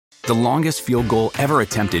The longest field goal ever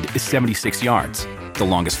attempted is 76 yards. The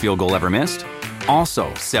longest field goal ever missed?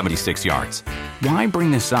 Also 76 yards. Why bring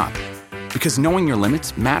this up? Because knowing your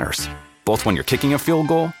limits matters, both when you're kicking a field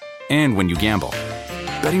goal and when you gamble.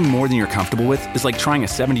 Betting more than you're comfortable with is like trying a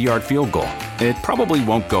 70-yard field goal. It probably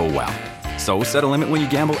won't go well. So set a limit when you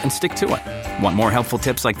gamble and stick to it. Want more helpful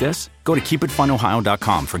tips like this? Go to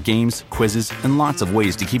keepitfunohio.com for games, quizzes, and lots of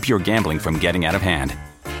ways to keep your gambling from getting out of hand.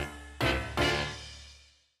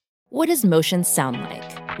 What does motion sound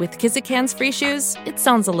like? With Kizikans free shoes, it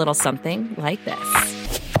sounds a little something like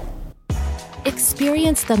this.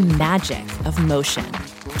 Experience the magic of motion.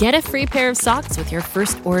 Get a free pair of socks with your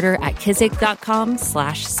first order at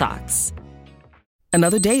kizik.com/socks.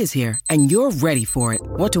 Another day is here, and you're ready for it.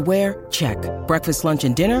 What to wear? Check. Breakfast, lunch,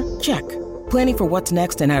 and dinner? Check. Planning for what's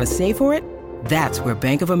next and how to save for it? That's where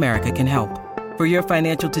Bank of America can help. For your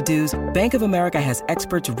financial to-dos, Bank of America has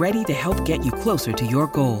experts ready to help get you closer to your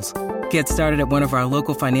goals. Get started at one of our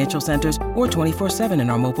local financial centers or 24/7 in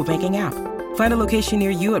our mobile banking app. Find a location near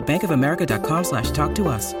you at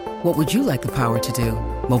bankofamerica.com/talktous. What would you like the power to do?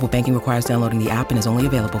 Mobile banking requires downloading the app and is only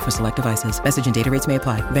available for select devices. Message and data rates may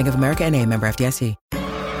apply. Bank of America N.A., member FDIC.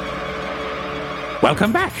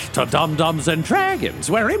 Welcome back to Dum-Dums and Dragons,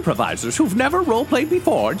 where improvisers who've never roleplayed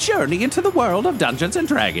before journey into the world of Dungeons and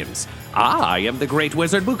Dragons. I am the Great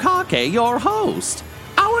Wizard Bukake, your host.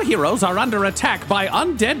 Our heroes are under attack by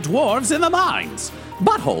undead dwarves in the mines.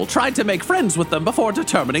 Butthole tried to make friends with them before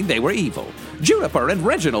determining they were evil. Juniper and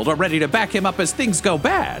Reginald are ready to back him up as things go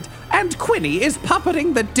bad. And Quinny is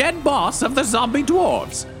puppeting the dead boss of the zombie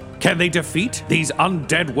dwarves. Can they defeat these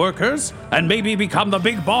undead workers and maybe become the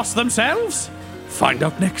big boss themselves? Find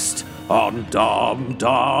out next on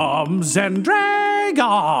Dum-Dums and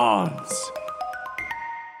Dragons.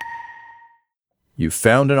 You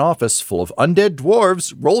found an office full of undead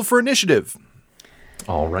dwarves. Roll for initiative.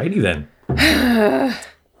 Alrighty then.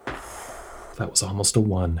 That was almost a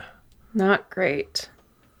 1. Not great.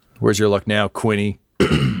 Where's your luck now, Quinny?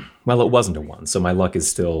 Well, it wasn't a 1, so my luck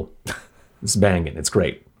is still it's banging. It's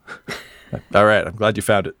great. All right, I'm glad you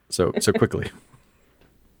found it so quickly.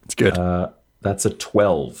 It's good. That's a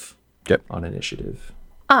 12 Yep. on initiative.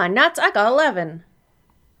 Ah, nuts, I got 11.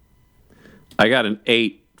 I got an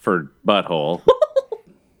 8 for Butthole.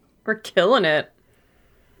 We're killing it.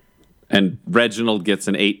 And Reginald gets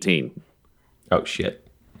an 18. Oh, shit.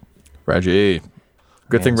 Reggie.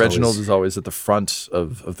 Good thing it's Reginald always- is always at the front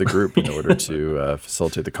of the group in order to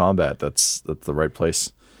facilitate the combat. That's the right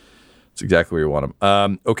place. That's exactly where you want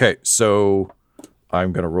him. Okay, so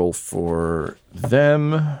I'm going to roll for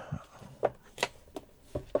them.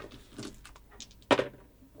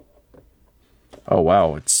 Oh,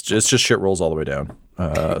 wow. It's just shit rolls all the way down.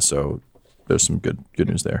 So there's some good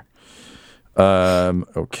news there.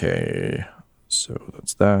 Okay. So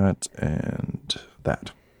that's that and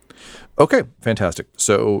that. Okay, fantastic.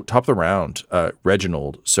 So top of the round,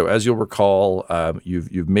 Reginald. So as you'll recall,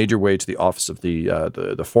 you've made your way to the office of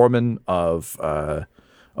the foreman of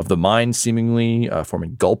the mine, seemingly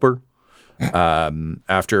Foreman Gulper.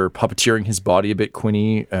 After puppeteering his body a bit,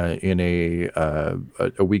 Quinny, in a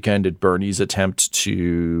weekend at Bernie's attempt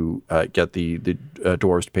to get the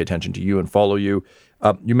dwarves to pay attention to you and follow you,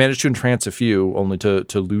 you managed to entrance a few, only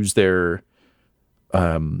to lose their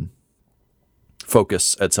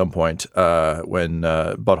focus at some point when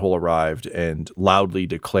Butthole arrived and loudly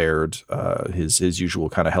declared his usual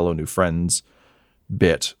kind of "Hello, new friends"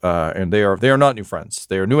 bit. And they are not new friends;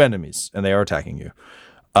 they are new enemies, and they are attacking you.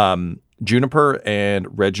 Juniper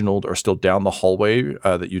and Reginald are still down the hallway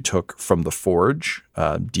that you took from the forge,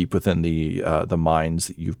 deep within the mines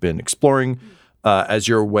that you've been exploring, as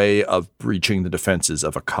your way of breaching the defenses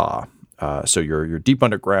of Aka. So you're deep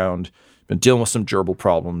underground, been dealing with some gerbil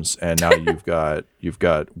problems, and now you've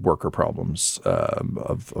got worker problems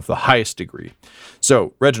of the highest degree.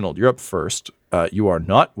 So Reginald, you're up first. You are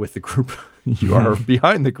not with the group; you are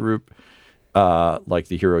behind the group, like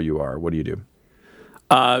the hero you are. What do you do?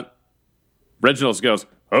 Reginald goes,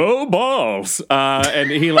 "Oh, balls!"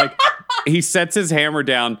 And he sets his hammer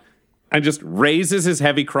down and just raises his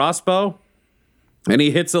heavy crossbow, and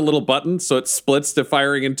he hits a little button so it splits to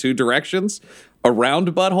firing in 2 directions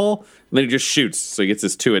around Butthole, and then he just shoots. So he gets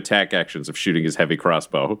his 2 attack actions of shooting his heavy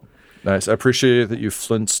crossbow. Nice. I appreciate that you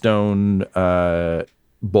Flintstone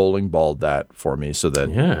bowling balled that for me, so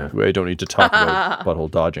that I don't need to talk about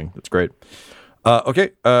Butthole dodging. That's great. Okay,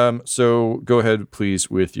 so go ahead, please,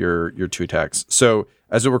 with your 2 attacks. So,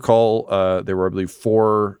 as you recall, there were, I believe,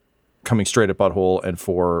 4 coming straight at Butthole and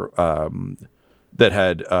 4 that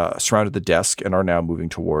had surrounded the desk and are now moving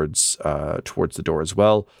towards the door as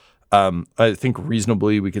well. I think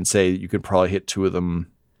reasonably we can say you could probably hit 2 of them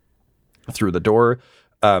through the door.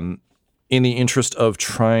 In the interest of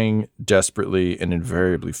trying desperately and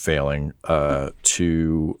invariably failing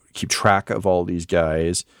to keep track of all these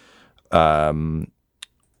guys,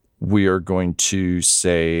 we are going to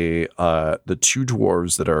say the two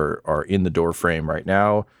dwarves that are in the door frame right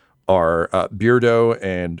now are Beardo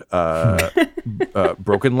and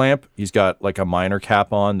Broken Lamp. He's got like a miner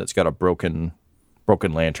cap on that's got a broken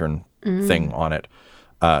lantern thing on it.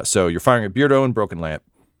 So you're firing at Beardo and Broken Lamp.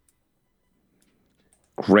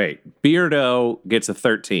 Great. Beardo gets a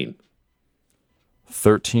 13.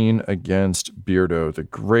 13 against Beardo, the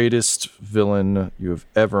greatest villain you have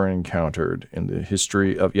ever encountered in the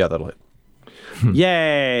history of... Yeah, that'll hit.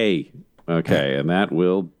 Yay! Okay, and that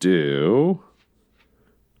will do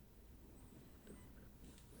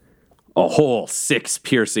a whole 6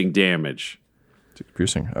 piercing damage. 6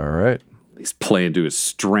 piercing, all right. He's playing to his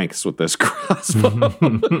strengths with this crossbow.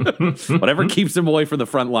 Whatever keeps him away from the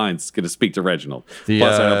front lines is going to speak to Reginald.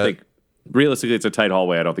 Plus, I don't think... Realistically, it's a tight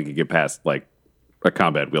hallway. I don't think you get past, like, a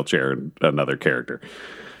combat wheelchair and another character.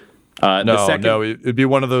 No, it'd be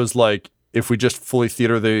one of those, like, if we just fully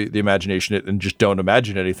theater the imagination and just don't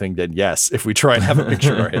imagine anything, then yes. If we try and have a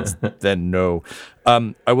picture in our heads, then no.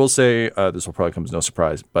 I will say, this will probably come as no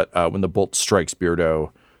surprise, but when the bolt strikes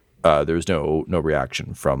Beardo, there's no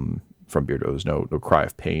reaction from Beardo. There's no cry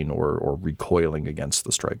of pain or recoiling against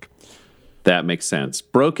the strike. That makes sense.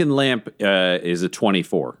 Broken Lamp is a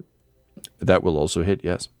 24. That will also hit,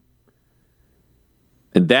 yes.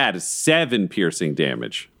 And that is 7 piercing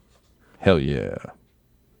damage. Hell yeah.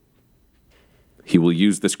 He will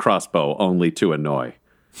use this crossbow only to annoy.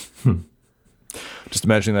 Just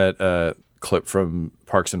imagining that clip from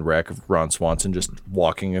Parks and Rec of Ron Swanson just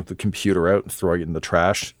walking the computer out and throwing it in the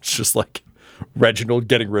trash. It's just like Reginald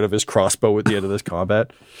getting rid of his crossbow at the end of this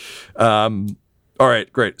combat. All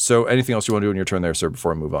right, great. So anything else you want to do in your turn there, sir,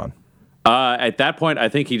 before I move on? At that point, I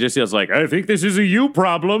think he just feels like, I think this is a you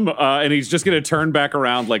problem. And he's just going to turn back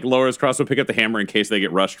around, like lower his crossbow, pick up the hammer in case they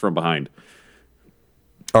get rushed from behind.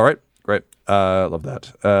 All right, great. Love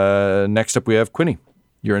that. Next up, we have Quinny.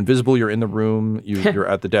 You're invisible. You're in the room. You're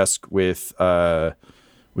at the desk with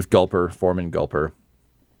Gulper, Foreman Gulper.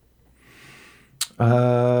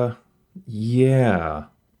 Yeah.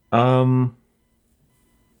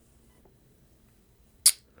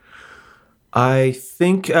 I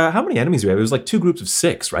think, how many enemies do we have? It was like 2 groups of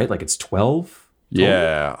 6, right? Like it's 12?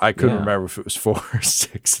 Yeah, I couldn't remember if it was 4 or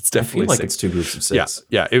 6. It's definitely I feel like 6. it's 2 groups of 6.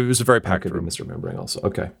 Yeah, it was a very I packed could be room. misremembering also.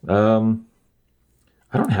 Okay.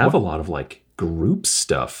 I don't have a lot of like group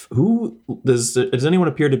stuff. Does anyone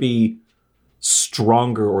appear to be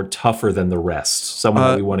stronger or tougher than the rest? Someone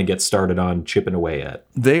that we want to get started on chipping away at?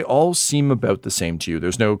 They all seem about the same to you.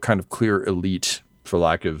 There's no kind of clear elite, for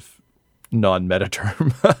lack of non-meta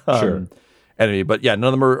term. Sure. Enemy, but yeah,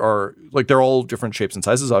 none of them are like, they're all different shapes and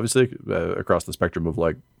sizes, obviously, across the spectrum of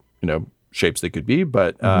like, shapes they could be,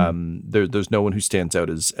 but there's no one who stands out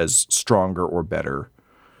as stronger or better,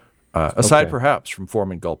 aside perhaps from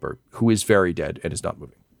Foreman Gulper, who is very dead and is not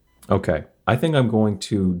moving. Okay. I think I'm going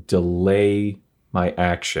to delay my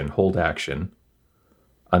hold action,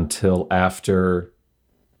 until after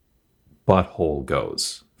Butthole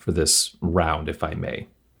goes for this round, if I may.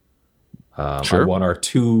 Sure. I want our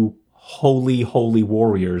 2 holy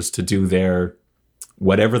warriors to do their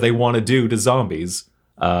whatever they want to do to zombies,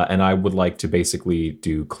 and I would like to basically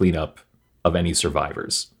do cleanup of any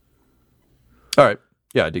survivors. All right,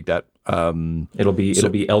 yeah, I dig that. It'll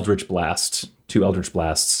be Eldritch Blast, 2 Eldritch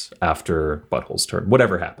Blasts after Butthole's turn,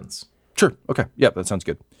 whatever happens. Sure. Okay. Yeah, that sounds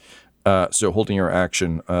good. So holding your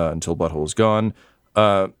action until Butthole is gone.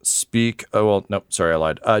 Speak. Oh well, no, sorry, I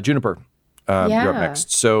lied. Juniper, you're up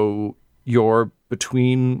next. So you're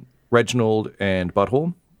between Reginald and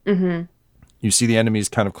Butthole. Mm-hmm. You see the enemies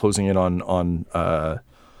kind of closing in on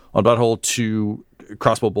Butthole. 2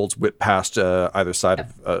 crossbow bolts whip past either side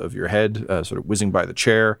of your head, sort of whizzing by the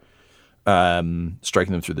chair,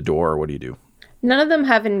 striking them through the door. What do you do? None of them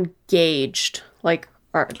have engaged. Like,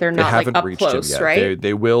 they're not like up close, right?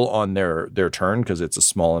 They will on their turn because it's a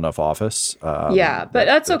small enough office. Yeah, but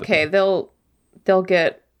that's okay. They'll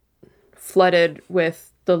get flooded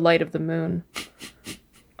with the light of the moon.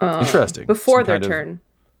 Interesting. Before their turn.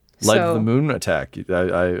 Light of the moon attack.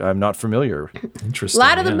 I'm not familiar. Interesting.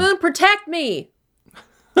 Light of the moon, protect me.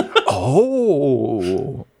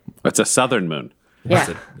 Oh, It's a southern moon. Yeah.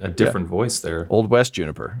 That's a different voice there. Old West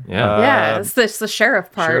Juniper. Yeah, it's the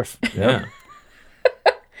sheriff part. Sheriff. Yeah.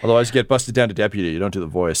 Otherwise, you get busted down to deputy. You don't do the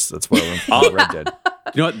voice. That's why I'm Red Dead.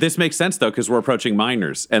 You know what? This makes sense, though, because we're approaching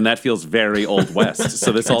miners, and that feels very Old West.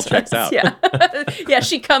 So this all checks out. Yeah. Yeah,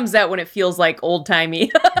 she comes out when it feels like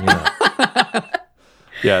old-timey.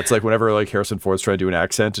 Yeah, it's like whenever like Harrison Ford's trying to do an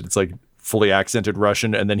accent, it's like fully accented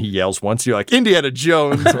Russian, and then he yells once, you're like, Indiana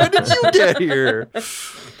Jones, when did you get here?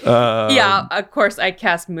 Yeah, of course I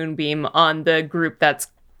cast Moonbeam on the group that's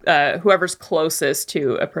whoever's closest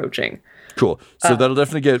to approaching. Cool. So that'll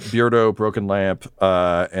definitely get Beardo, Broken Lamp,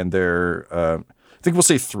 and their I think we'll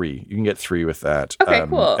say 3. You can get 3 with that. Okay,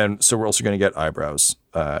 cool. And so we're also going to get Eyebrows,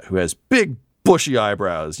 who has big, bushy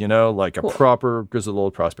eyebrows, like a proper grizzled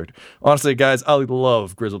old prospector. Honestly, guys, I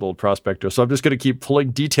love grizzled old prospector, so I'm just going to keep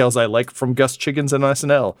pulling details I like from Gus Chiggins and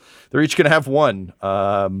SNL. They're each going to have one.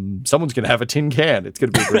 Someone's going to have a tin can. It's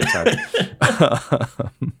going to be a great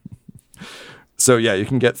time. So yeah, you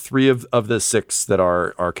can get 3 of the 6 that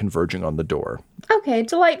are converging on the door. Okay,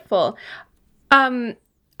 delightful.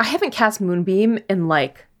 I haven't cast Moonbeam in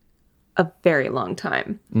like a very long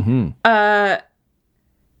time. Mm-hmm.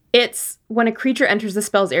 It's when a creature enters the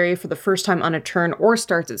spell's area for the first time on a turn or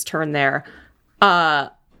starts its turn there.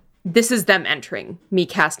 This is them entering, me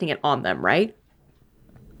casting it on them, right?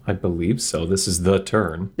 I believe so. This is the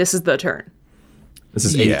turn. This is the turn. This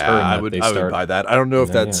is a turn that they start. I would buy that. I don't know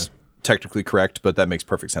if that's technically correct, but that makes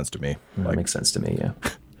perfect sense to me. That makes sense to me, yeah.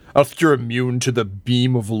 I don't think you're immune to the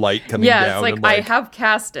beam of light coming down. Yeah, it's like, I have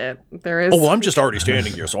cast it. There is. Oh, well, I'm just already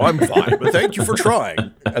standing here, so I'm fine. But thank you for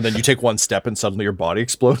trying. And then you take one step, and suddenly your body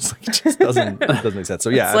explodes. Like, it just doesn't make sense. So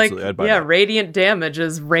yeah, it's absolutely, I'd buy that. Radiant damage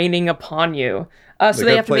is raining upon you. So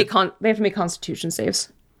they have to make Constitution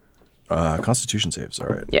saves. Constitution saves. All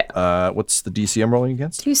right. Yeah. What's the DC I'm rolling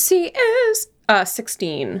against? DC is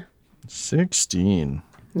 16. 16.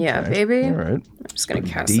 Yeah, okay. baby. All right. I'm just gonna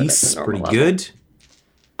cast it at the normal pretty level. good.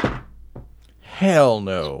 Hell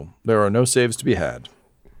no. There are no saves to be had.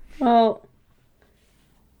 Well,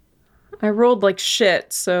 I rolled like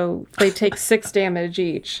shit, so they take 6 damage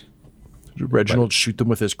each. Did Reginald shoot them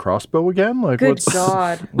with his crossbow again? Like, Good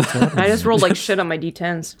God. I just rolled like shit on my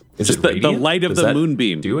D10s. Is Just it the radiant? light of Does the that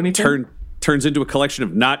moonbeam do anything? turns into a collection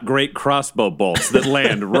of not great crossbow bolts that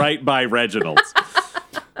land right by Reginald's.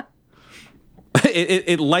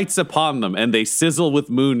 It lights upon them, and they sizzle with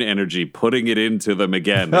moon energy, putting it into them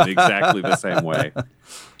again in exactly the same way.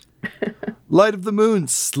 Light of the moon,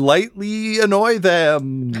 slightly annoy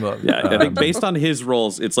them. Yeah, I think based on his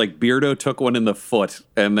rolls, it's like Beardo took one in the foot,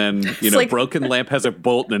 and then, like- Broken Lamp has a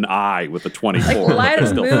bolt and an eye with a 24. Like, light It's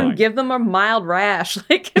of the still moon, fine. give them a mild rash.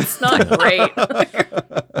 Like, it's not great.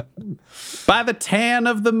 By the tan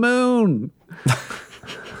of the moon.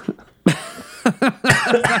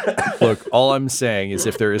 Look, all I'm saying is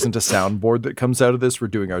if there isn't a soundboard that comes out of this, we're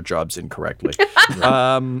doing our jobs incorrectly.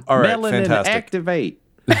 All right, Melanin fantastic. activate.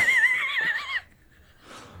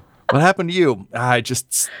 What happened to you? I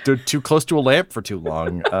just stood too close to a lamp for too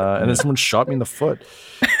long, and then someone shot me in the foot.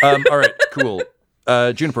 All right, cool.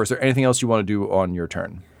 Juniper, is there anything else you want to do on your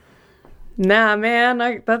turn? Nah,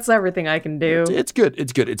 man, that's everything I can do. It's good.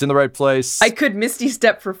 It's good. It's in the right place. I could Misty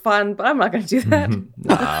Step for fun, but I'm not going to do that.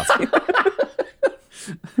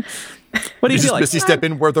 What do you just feel like? Misty step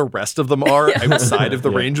in where the rest of them are outside of the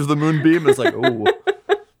range of the moonbeam. It's like,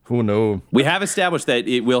 oh no. We have established that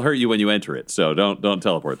it will hurt you when you enter it, so don't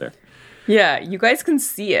teleport there. Yeah, you guys can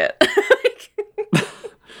see it.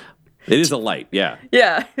 It is a light, yeah.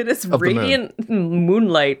 Yeah, it is the moon. radiant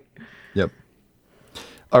moonlight. Yep.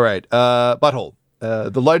 All right, Butthole.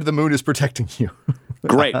 The light of the moon is protecting you.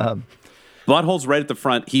 Great. Butthole's right at the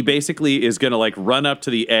front. He basically is going to run up to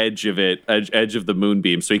the edge of the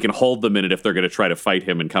moonbeam so he can hold them in it if they're going to try to fight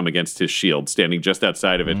him and come against his shield, standing just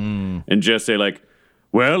outside of it, and just say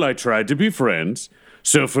well, I tried to be friends.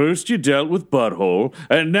 So first you dealt with Butthole,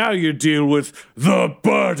 and now you deal with the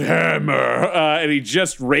Butthammer. And he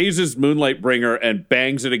just raises Moonlight Bringer and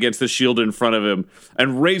bangs it against the shield in front of him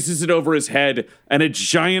and raises it over his head, and a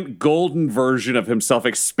giant golden version of himself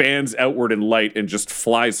expands outward in light and just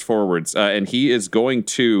flies forwards. And he is going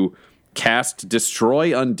to cast Destroy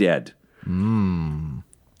Undead.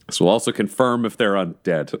 This will also confirm if they're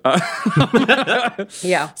undead.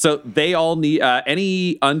 Yeah. So they all need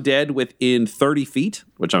any undead within 30 feet,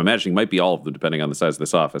 which I'm imagining might be all of them, depending on the size of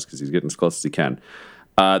this office, because he's getting as close as he can.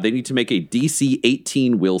 They need to make a DC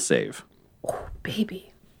 18 will save. Oh,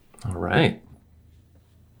 baby. All right.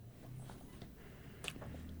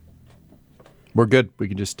 We're good. We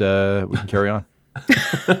can just we can carry on.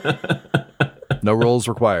 No rolls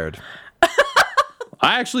required.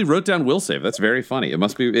 I actually wrote down will save. That's very funny. It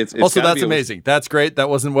must be. It's Also, gotta that's be amazing. That's great. That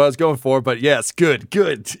wasn't what I was going for, but yes, good.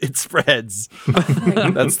 It spreads.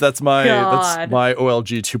 that's my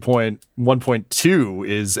OLG 2.1.2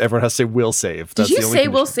 is everyone has to say will save. That's Did you the only say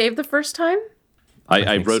will condition. save the first time?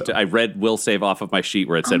 I read will save off of my sheet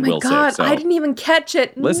where it said Oh my will God, save. So I didn't even catch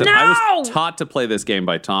it. listen, No! I was taught to play this game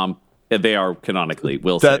by Tom. They are canonically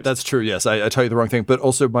will saves. That's true, yes. I tell you the wrong thing. But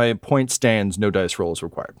also my point stands, no dice roll is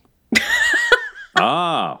required.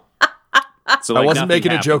 Ah. So I wasn't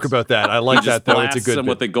making a joke about that. I like that, though. It's a good him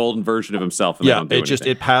with the golden version of himself. And yeah,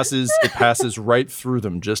 it passes right through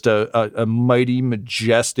them. Just a mighty,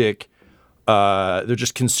 majestic... they're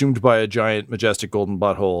just consumed by a giant, majestic golden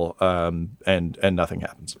butthole, and nothing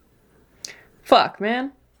happens. Fuck,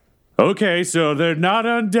 man. Okay, so they're not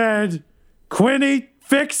undead. Quinny,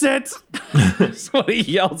 fix it! That's what he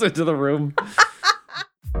yells into the room.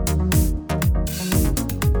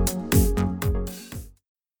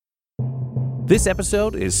 This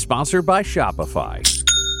episode is sponsored by Shopify.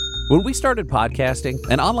 When we started podcasting,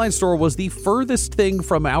 an online store was the furthest thing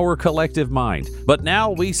from our collective mind. But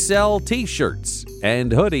now we sell t-shirts and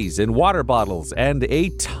hoodies and water bottles and a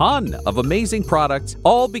ton of amazing products,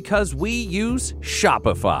 all because we use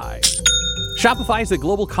Shopify. Shopify is a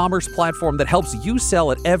global commerce platform that helps you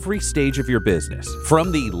sell at every stage of your business.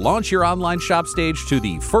 From the launch your online shop stage to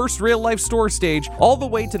the first real life store stage, all the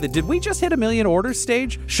way to the did we just hit 1 million orders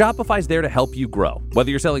stage? Shopify's there to help you grow.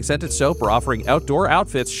 Whether you're selling scented soap or offering outdoor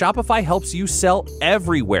outfits, Shopify helps you sell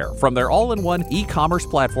everywhere. From their all-in-one e-commerce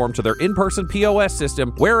platform to their in-person POS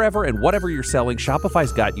system, wherever and whatever you're selling,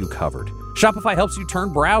 Shopify's got you covered. Shopify helps you turn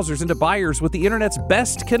browsers into buyers with the internet's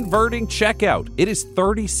best converting checkout. It is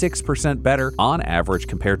 36% better on average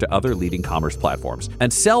compared to other leading commerce platforms.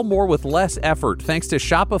 And sell more with less effort thanks to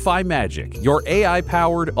Shopify Magic, your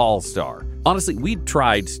AI-powered all-star. Honestly, we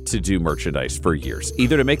tried to do merchandise for years,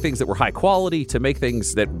 either to make things that were high quality, to make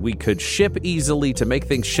things that we could ship easily, to make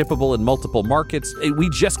things shippable in multiple markets. We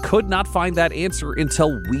just could not find that answer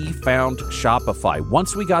until we found Shopify.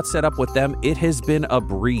 Once we got set up with them, it has been a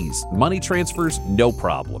breeze. Money transfers, no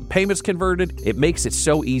problem. Payments converted, it makes it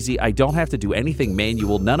so easy. I don't have to do anything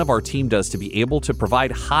manual. None of our team does to be able to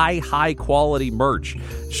provide high quality merch.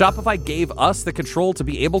 Shopify gave us the control to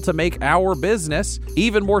be able to make our business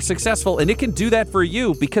even more successful, and it can do that for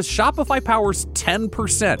you because Shopify powers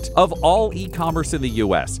 10% of all e-commerce in the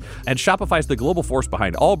U.S. And Shopify is the global force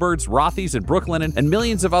behind Allbirds, Rothy's, and Brooklinen, and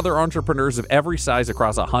millions of other entrepreneurs of every size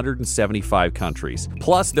across 175 countries.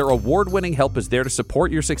 Plus, their award-winning help is there to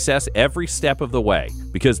support your success every step of the way.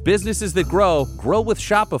 Because businesses that grow with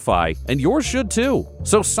Shopify, and yours should too.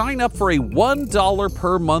 So sign up for a $1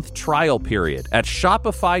 per month trial period at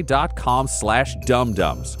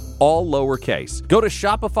shopify.com/dumdums. All lowercase. Go to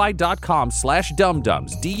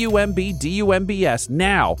shopify.com/dumdums, DUMBDUMBS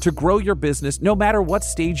now to grow your business no matter what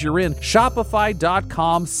stage you're in.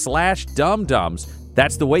 Shopify.com/dumdums.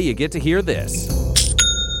 That's the way you get to hear this.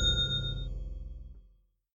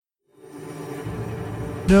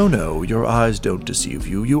 No, your eyes don't deceive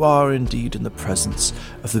you. You are indeed in the presence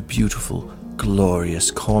of the beautiful,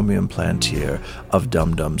 glorious Cormium Plantier of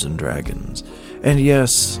Dum-Dums and Dragons. And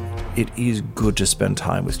yes, it is good to spend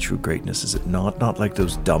time with true greatness, is it not? Not like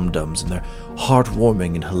those dum-dums and their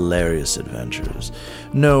heartwarming and hilarious adventures.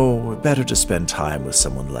 No, better to spend time with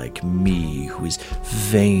someone like me, who is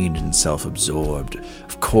vain and self-absorbed.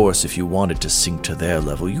 Of course, if you wanted to sink to their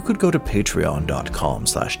level, you could go to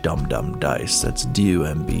patreon.com/dumdumdice, that's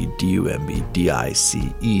DUMBDICE,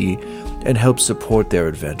 and help support their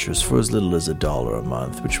adventures for as little as $1 a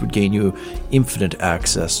month, which would gain you infinite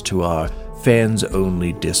access to our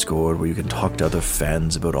fans-only Discord, where you can talk to other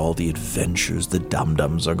fans about all the adventures the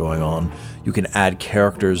Dum-Dums are going on. You can add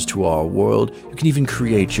characters to our world. You can even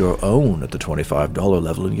create your own at the $25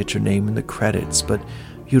 level and get your name in the credits. But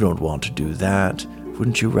you don't want to do that.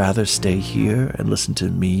 Wouldn't you rather stay here and listen to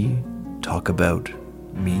me talk about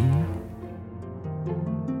me?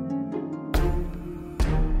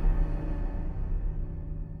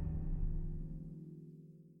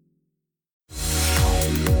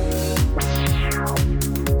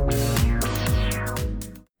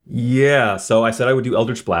 Yeah, so I said I would do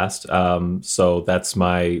Eldritch Blast. So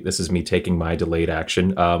this is me taking my delayed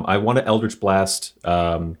action. I want to Eldritch Blast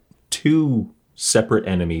 2 separate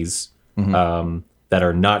enemies that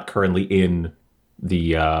are not currently in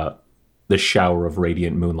the shower of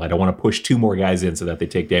radiant moonlight. I want to push 2 more guys in so that they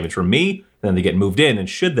take damage from me, and then they get moved in and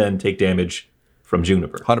should then take damage from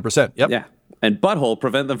Juniper. 100%. Yep. Yeah. And Butthole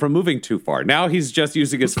prevent them from moving too far. Now he's just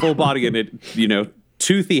using his full body and it,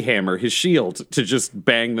 Toothy Hammer, his shield, to just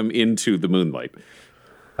bang them into the moonlight.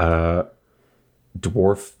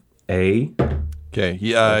 Dwarf A. Okay,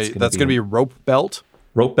 that's going to be a rope belt.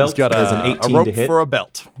 Rope belt. He's got an 18 a rope to hit. for a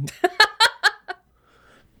belt.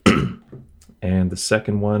 And the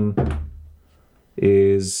second one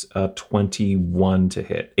is a 21 to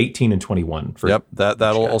hit. 18 and 21. Yep,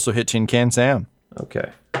 that'll also hit Tin Can Sam. Okay.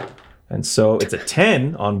 And so it's a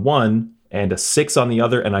 10 on one and a 6 on the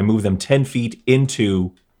other, and I move them 10 feet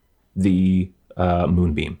into the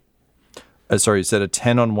moonbeam. Sorry, you said a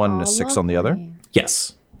 10 on one and a 6 on the other?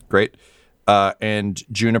 Yes. Great. And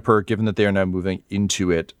Juniper, given that they are now moving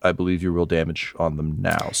into it, I believe you roll damage on them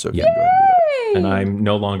now. So if you can go ahead and do that. And I'm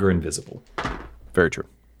no longer invisible. Very true.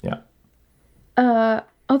 Yeah.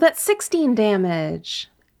 Oh, that's 16 damage.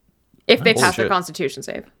 If they pass their shit. Constitution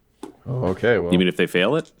save. Oh, okay, well. You mean if they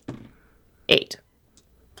fail it? 8.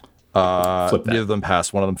 Flip that. Neither of them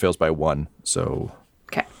pass. One of them fails by 1. So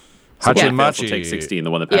Okay. So Hachi one that fails will Machi. take 16.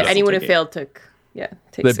 The one that Yeah, passes anyone will who take failed take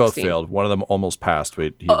They 16. both failed. One of them almost passed.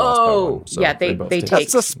 Wait, he lost by 1. So yeah, they both take.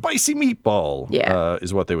 That's a spicy meatball. Yeah.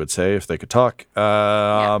 Is what they would say if they could talk.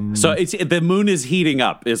 So it's the moon is heating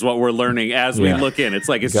up, is what we're learning as we Yeah. look in. It's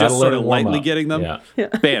like it's Gotta just let sort it of warm lightly up. getting them. Yeah.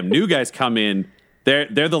 Bam, new guys come in. They're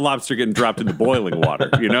the lobster getting dropped into boiling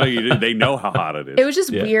water. You know, they know how hot it is. It was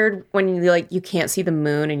just Yeah. weird when you can't see the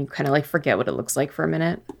moon and you kind of forget what it looks like for a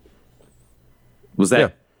minute. Was that Yeah.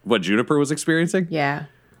 what Juniper was experiencing? Yeah.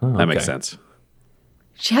 That makes okay. sense.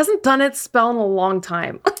 She hasn't done it spell in a long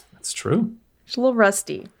time. That's true. She's a little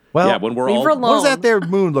rusty. Well, Yeah, when we're Leave all her alone. what does that there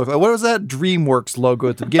moon look like? What was that DreamWorks logo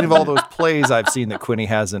at the beginning of all those plays I've seen that Quinny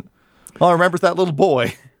hasn't? All I remember is that little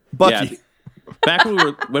boy, Bucky. Back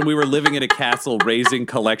when we were living in a castle raising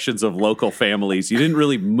collections of local families, you didn't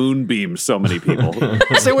really moonbeam so many people.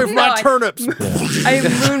 Stay away from No, my turnips. I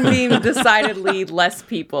moonbeam decidedly less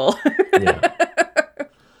people. Yeah.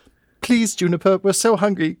 Please, Juniper, we're so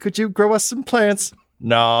hungry. Could you grow us some plants?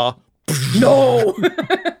 Nah. No.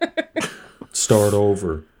 Start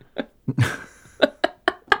over.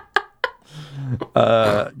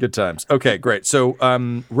 Good times. Okay, great. So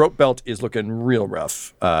Rope Belt is looking real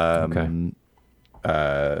rough. Okay.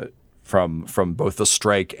 From both the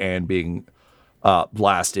strike and being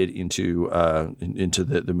blasted into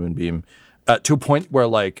the moonbeam, to a point where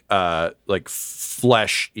like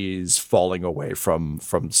flesh is falling away from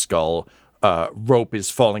skull, rope is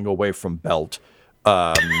falling away from belt.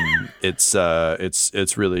 It's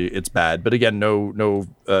bad. But again, no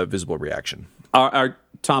visible reaction. Are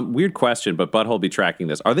Tom, weird question, but Butthole be tracking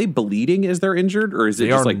this. Are they bleeding as they're injured, or is it They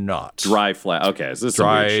just are like not. dry flesh? Okay, so this is some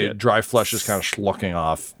weird shit. Dry flesh is kind of schlucking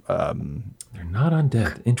off. They're not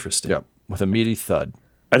undead. Interesting. Yeah, with a meaty thud.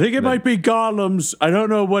 I think it might be golems. I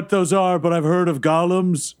don't know what those are, but I've heard of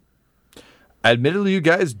golems. Admittedly, you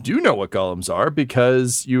guys do know what golems are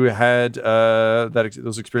because you had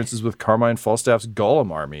those experiences with Carmine Falstaff's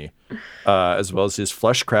Golem Army, as well as his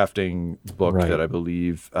flesh crafting book Right. that I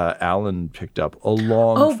believe Alan picked up a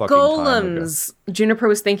long Oh, fucking time ago. golems. Juniper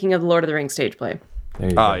was thinking of the Lord of the Rings stage play. There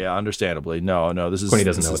you Oh go. yeah, understandably. No, this is Quinny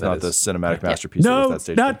doesn't this know is what not that the is. cinematic masterpiece. that was that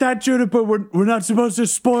stage play. that, Juniper. We're not supposed to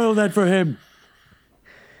spoil that for him.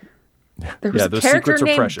 There was Yeah, a those character secrets are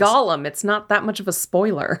named precious. Gollum. It's not that much of a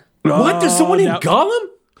spoiler. What? There's someone named Gollum?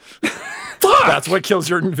 That's what kills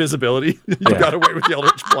your invisibility. You got away with the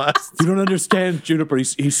Eldritch Blast. You don't understand, Juniper.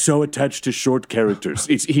 He's so attached to short characters.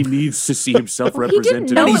 He needs to see himself He represented.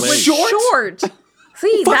 didn't know in it ways. was Short? short.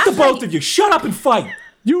 See, Fuck that's the both how of you. Shut up and fight.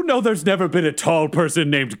 You know, there's never been a tall person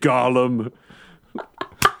named Gollum.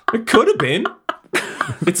 It could have been.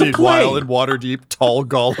 It's a Deep, play. wild and water deep, tall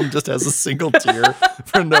Gollum just has a single tear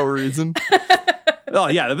for no reason. Oh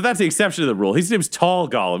yeah, but that's the exception to the rule. His name's Tall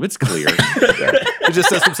Gollum. It's clear. He just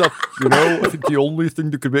says to himself, I think the only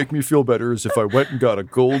thing that could make me feel better is if I went and got a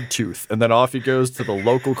gold tooth. And then off he goes to the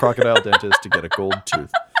local crocodile dentist to get a gold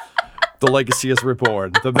tooth. The legacy is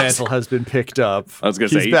reborn. The mantle has been picked up. I was gonna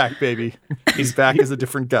He's say- back, baby. He's back as a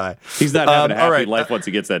different guy. He's not having a all happy right. life once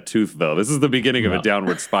he gets that tooth, though. This is the beginning of a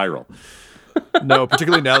downward spiral. No,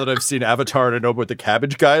 particularly now that I've seen Avatar and I know about the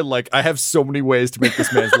cabbage guy. Like, I have so many ways to make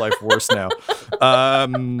this man's life worse now.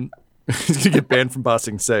 He's gonna get banned from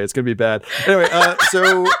Bossing Say. It's gonna be bad. Anyway,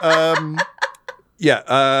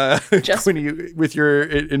 Just- Quinny, with your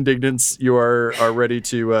indignance, you are ready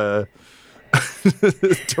to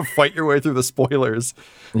to fight your way through the spoilers,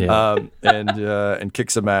 Yeah. and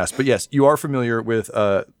kick some ass. But yes, you are familiar with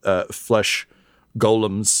flesh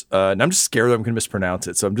golems, and I'm just scared that I'm going to mispronounce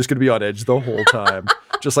it, so I'm just going to be on edge the whole time,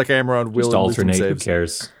 just like I am around will Just and wisdom alternate. Who saves.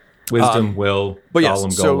 cares? Wisdom, will, But yes,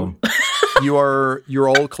 Gollum, so Golem. you're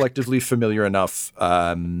all collectively familiar enough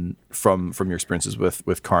from your experiences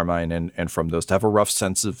with Carmine and from those to have a rough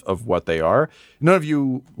sense of what they are. None of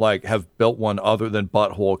you like have built one other than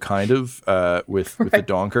Butthole, kind of with the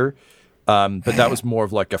Donker, but that was more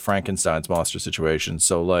of like a Frankenstein's monster situation.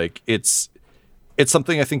 So like it's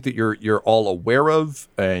something I think that you're all aware of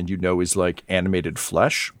and you know is like animated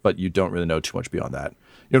flesh, but you don't really know too much beyond that.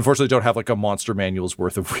 You unfortunately don't have like a monster manual's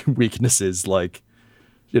worth of weaknesses like,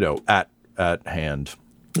 at hand.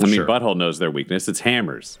 I mean, Butthole knows their weakness. It's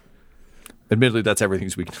hammers. Admittedly, that's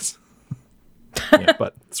everything's weakness.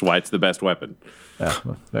 But That's why it's the best weapon. yeah,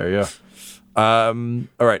 well, there you go.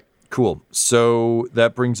 All right, cool. So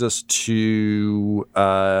that brings us to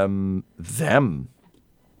them.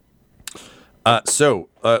 Let's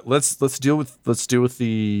deal with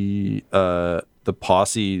the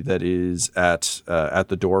posse that is at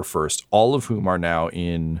the door first. All of whom are now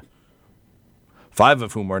in. 5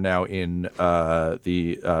 of whom are now in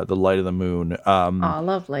the light of the moon. Oh,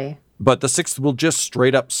 lovely. But the 6th will just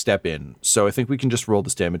straight up step in. So I think we can just roll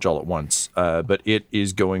this damage all at once. But it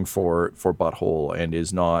is going for Butthole and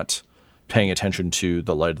is not paying attention to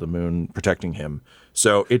the light of the moon protecting him.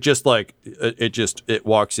 So it just it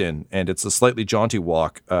walks in, and it's a slightly jaunty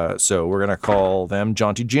walk. So we're gonna call them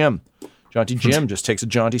Jaunty Jim. Jaunty Jim just takes a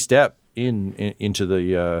jaunty step into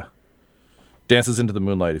the dances into the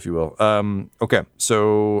moonlight, if you will. Okay,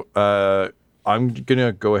 so I'm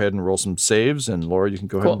gonna go ahead and roll some saves, and Laura, you can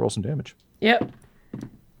go ahead and roll some damage. Yep.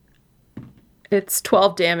 It's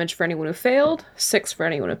 12 damage for anyone who failed, 6 for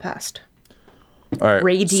anyone who passed. All right,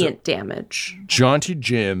 Radiant damage. Jaunty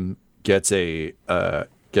Jim gets a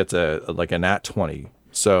like a nat 20.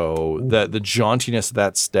 So the jauntiness of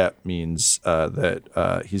that step means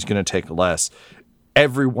that he's going to take less.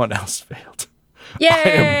 Everyone else failed. Yay! I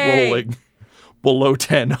am rolling below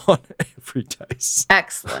 10 on every dice.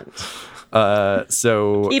 Excellent.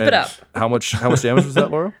 So Keep it up. How much damage was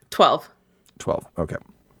that, Laura? 12. 12. Okay.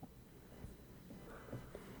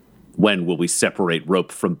 When will we separate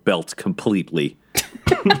rope from belt completely?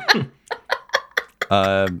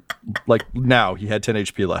 Like now, he had 10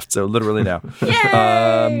 HP left, so literally now.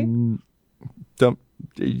 Yay!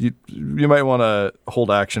 You might want to hold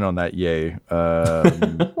action on that. Yay.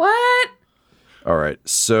 What? All right.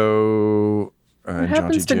 So What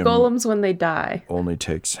happens to golems when they die? Only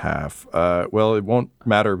takes half. Well, it won't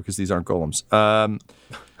matter because these aren't golems.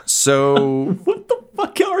 So What the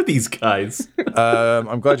fuck are these guys?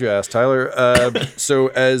 I'm glad you asked, Tyler. So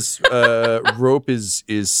as rope is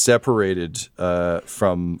separated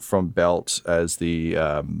from belt, as the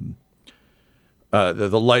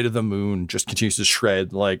light of the moon just continues to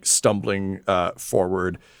shred, like stumbling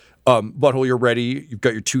forward. Butthole, you're ready. You've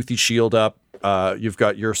got your toothy shield up. You've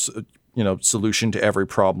got your solution to every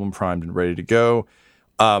problem primed and ready to go.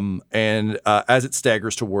 And as it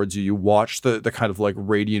staggers towards you, you watch the kind of like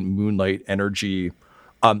radiant moonlight energy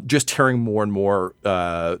just tearing more and more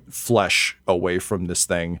flesh away from this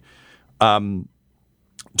thing, to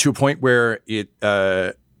a point where it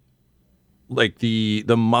like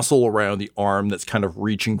the muscle around the arm that's kind of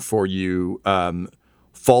reaching for you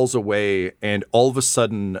falls away, and all of a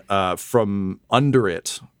sudden from under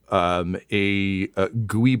it a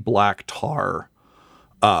gooey black tar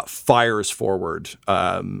fires forward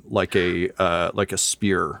like a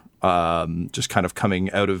spear, just kind of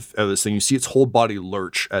coming out of this thing. You see its whole body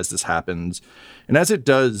lurch as this happens, and as it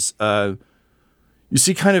does, you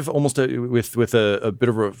see kind of almost with a bit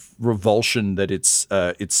of a revulsion that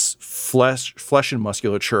its flesh and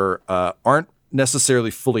musculature aren't necessarily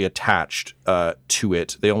fully attached to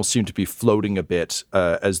it. They almost seem to be floating a bit,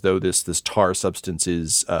 as though this tar substance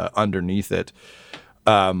is underneath it.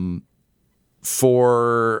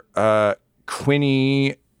 For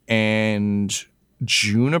Quinny and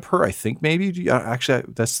Juniper, I think maybe. Actually,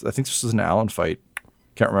 I think this was an Allen fight.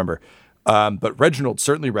 Can't remember. But Reginald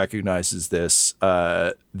certainly recognizes this.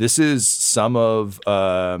 This is some of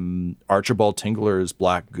Archibald Tingler's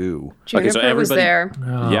black goo. Juniper was there.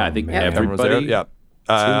 Yeah, I think Everyone was there. everybody.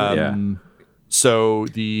 Yeah. So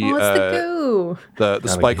It's the goo. the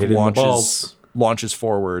spike hit it in the balls. launches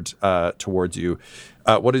forward towards you.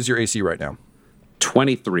 What is your AC right now?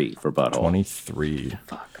 23 for Butthole. 23.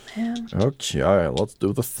 Fuck, man. Okay, let's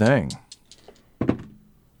do the thing.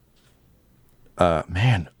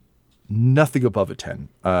 Man, nothing above a 10.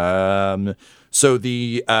 So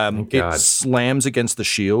the it God. slams against the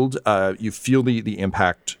shield. You feel the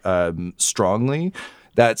impact strongly.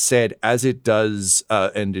 That said, as it does,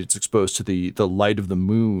 and it's exposed to the light of the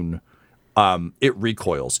moon, it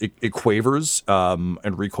recoils. It quavers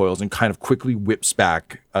and recoils, and kind of quickly whips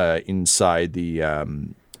back inside the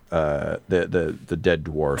dead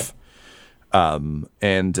dwarf.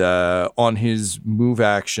 And on his move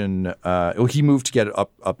action, he moved to get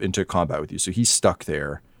up into combat with you, so he's stuck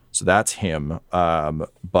there. So that's him.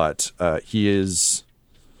 But he is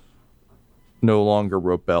no longer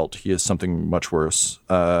rope belt. He is something much worse.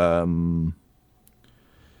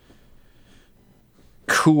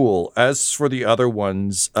 Cool. As for the other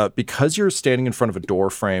ones, because you're standing in front of a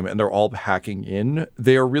door frame and they're all hacking in,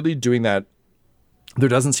 they are really doing that There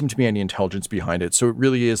doesn't seem to be any intelligence behind it. So it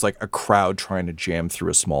really is like a crowd trying to jam through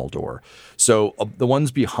a small door. So the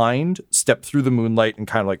ones behind step through the moonlight and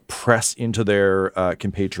kind of like press into their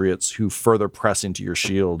compatriots who further press into your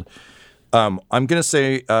shield. I'm going to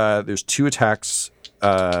say there's 2 attacks.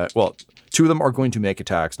 Well, 2 of them are going to make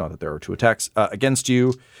attacks. Not that there are 2 attacks against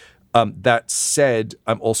you. That said,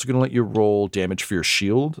 I'm also going to let you roll damage for your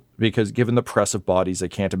shield because given the press of bodies, I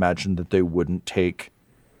can't imagine that they wouldn't take...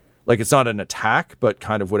 Like, it's not an attack, but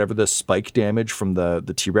kind of whatever the spike damage from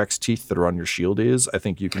the T-Rex teeth that are on your shield is, I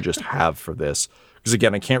think you can just have for this. Because,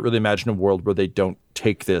 again, I can't really imagine a world where they don't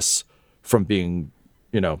take this from being,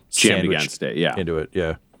 jammed against it, into it,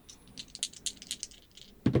 yeah.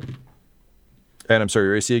 And I'm sorry,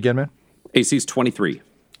 your AC again, man? AC's 23.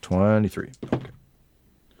 23, okay.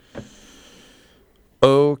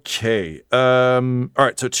 Okay. All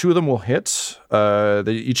right. So 2 of them will hit.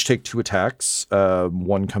 They each take 2 attacks.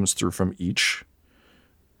 1 comes through from each.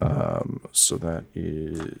 So that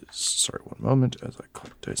is. Sorry, one moment as I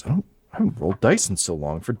collect dice. I haven't rolled dice in so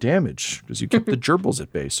long for damage because you kept the gerbils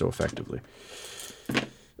at bay so effectively.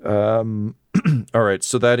 All right.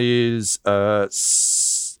 So that is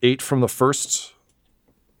 8 from the first.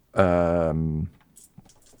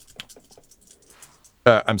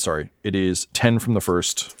 I'm sorry. It is 10 from the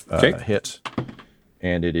first hit.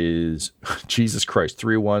 And it is, Jesus Christ,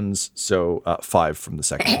 3 ones. So 5 from the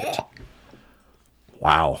second hit.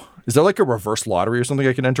 Wow. Is there like a reverse lottery or something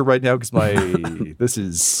I can enter right now? Because this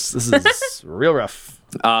is real rough.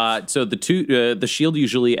 So the shield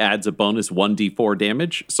usually adds a bonus 1d4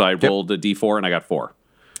 damage. So I rolled a d4 and I got 4.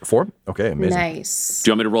 4? Okay, amazing. Nice. Do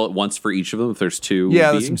you want me to roll it once for each of them if there's 2?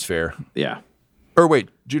 Yeah, that seems fair. Yeah. Or wait,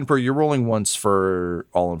 Juniper, you're rolling once for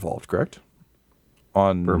all involved, correct?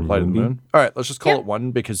 On Light of the Moon? All right, let's just call it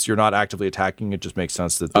 1 because you're not actively attacking. It just makes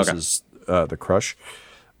sense that this is the crush.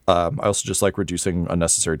 I also just like reducing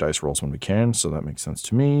unnecessary dice rolls when we can, so that makes sense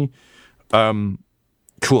to me.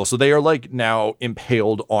 Cool, so they are like now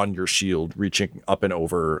impaled on your shield, reaching up and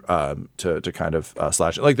over to kind of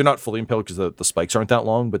slash it. Like they're not fully impaled because the spikes aren't that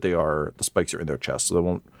long, but the spikes are in their chest, so they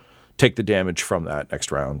won't take the damage from that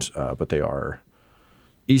next round, but they are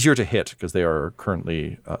easier to hit because they are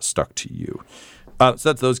currently stuck to you. So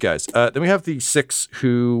that's those guys. Then we have the 6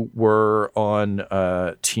 who were on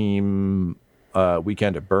team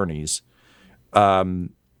Weekend at Bernie's.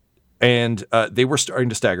 And they were starting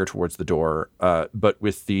to stagger towards the door. But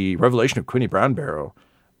with the revelation of Quinny Brownbarrow,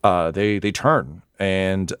 they turn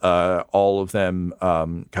and all of them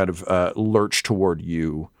kind of lurch toward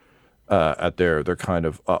you at their kind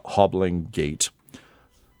of hobbling gait.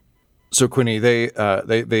 So Quinny, they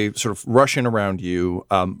sort of rush in around you,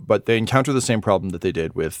 but they encounter the same problem that they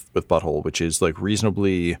did with Butthole, which is like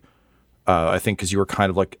reasonably, I think, because you were kind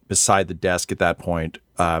of like beside the desk at that point,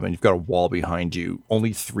 and you've got a wall behind you.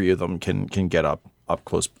 Only 3 of them can get up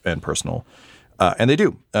close and personal, and they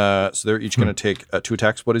do. So they're each going to take 2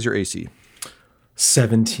 attacks. What is your AC?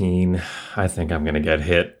 17. I think I'm going to get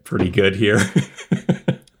hit pretty good here.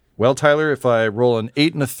 Well, Tyler, if I roll an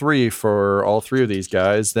 8 and a 3 for all 3 of these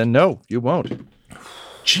guys, then no, you won't.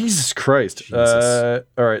 Jesus Christ. All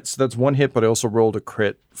right, so that's 1 hit, but I also rolled a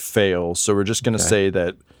crit fail. So we're just going to say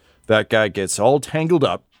that guy gets all tangled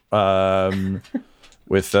up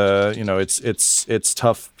with, it's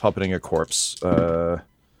tough puppeting a corpse. Okay,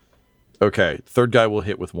 3rd guy will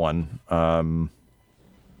hit with 1.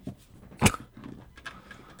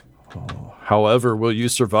 However, will you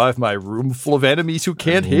survive my room full of enemies who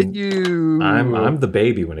can't hit you? I'm the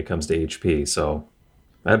baby when it comes to HP, so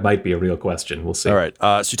that might be a real question. We'll see. All right.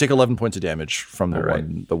 So you take 11 points of damage from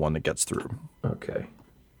the one that gets through. Okay.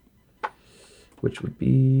 Which would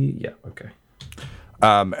be okay.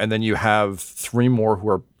 And then you have 3 more who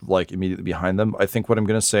are like immediately behind them. I think what I'm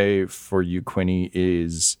going to say for you, Quinny,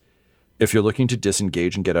 is if you're looking to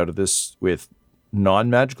disengage and get out of this with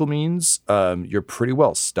non-magical means, you're pretty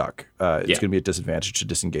well stuck. It's going to be a disadvantage to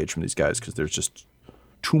disengage from these guys because there's just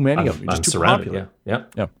too many of them. You're just too popular. Yeah.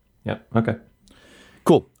 Okay.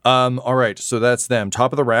 Cool. All right. So that's them.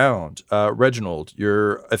 Top of the round. Reginald,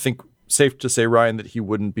 you're, I think, safe to say, Ryan, that he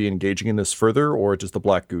wouldn't be engaging in this further, or does the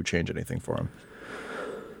black goo change anything for him?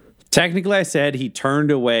 Technically, I said he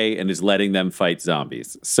turned away and is letting them fight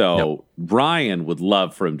zombies. So Ryan would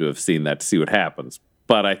love for him to have seen that to see what happens.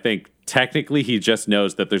 But I think technically he just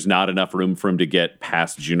knows that there's not enough room for him to get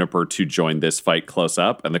past Juniper to join this fight close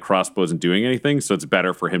up, and the crossbow isn't doing anything, so it's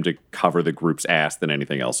better for him to cover the group's ass than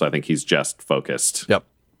anything else. So I think he's just focused. Yep.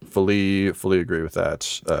 Fully agree with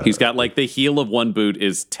that. He's got like the heel of one boot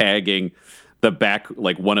is tagging the back,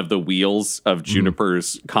 like one of the wheels of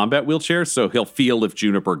Juniper's combat wheelchair. So he'll feel if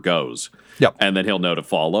Juniper goes. Yep. And then he'll know to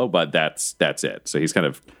follow, but that's it. So he's kind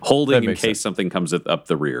of holding in case something comes up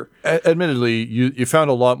the rear. Admittedly, you found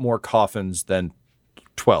a lot more coffins than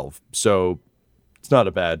 12, so it's not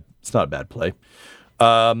a bad play.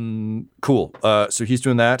 Cool. So he's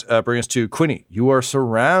doing that. Bring us to Quinny. You are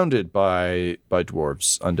surrounded by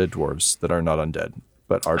dwarves, undead dwarves that are not undead,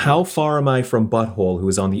 but are. How far am I from Butthole, who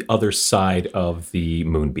is on the other side of the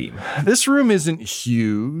moonbeam? This room isn't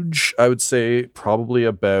huge. I would say probably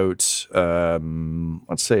about,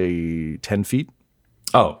 let's say 10 feet.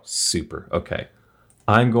 Oh, super. Okay.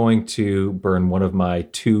 I'm going to burn one of my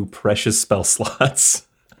 2 precious spell slots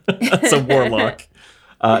as a warlock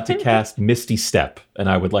to cast Misty Step. And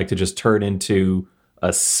I would like to just turn into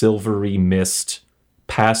a silvery mist,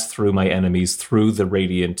 pass through my enemies, through the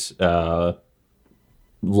radiant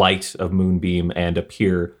light of Moonbeam, and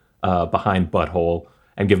appear behind Butthole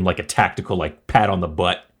and give him like a tactical like pat on the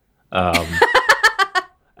butt. And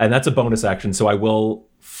that's a bonus action. So I will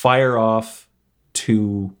fire off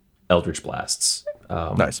 2 Eldritch Blasts.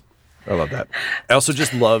 Nice. I love that. I also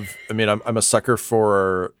just love, I mean, I'm a sucker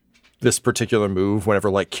for this particular move whenever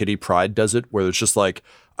like Kitty Pryde does it, where there's just like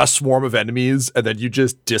a swarm of enemies and then you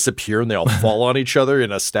just disappear and they all fall on each other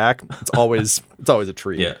in a stack. It's always a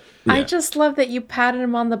treat. Yeah. I just love that you patted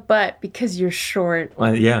him on the butt because you're short.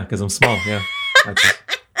 Yeah, because I'm small. Yeah.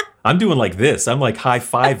 I'm doing like this. I'm like high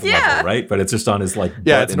five level, right? But it's just on his like.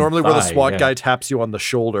 Yeah, it's normally where the SWAT guy taps you on the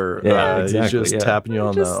shoulder. Yeah, exactly. He's just tapping you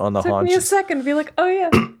on the haunches. Took me a second to be like, oh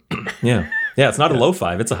yeah. Yeah, it's not a low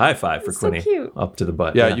five. It's a high five for so Quinny. cute. Up to the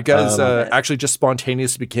butt. Yeah, you guys actually just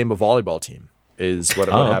spontaneously became a volleyball team. Is what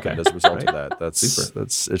happened as a result of that. That's super.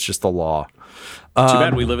 It's just the law. Too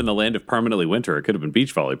bad we live in the land of permanently winter. It could have been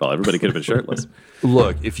beach volleyball. Everybody could have been shirtless.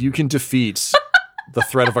 Look, if you can defeat the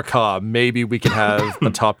threat of a Ka, maybe we can have a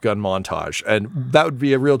Top Gun montage, and that would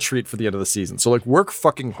be a real treat for the end of the season. So like, work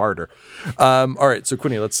fucking harder. All right, so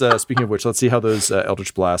Quinny, let's speaking of which, let's see how those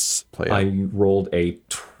Eldritch Blasts play out. I rolled a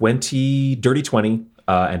dirty 20,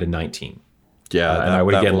 and a 19. Yeah, and I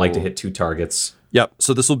would again like to hit 2 targets. Yep.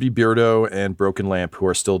 So this will be Beardo and Broken Lamp, who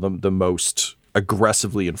are still the most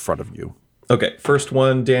aggressively in front of you. Okay, first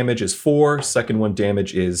one damage is 4, second one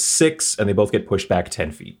damage is 6, and they both get pushed back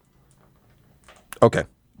 10 feet. Okay,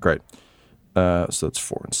 great. So that's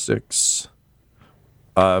 4 and 6.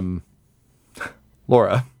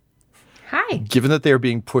 Laura. Hi. Given that they are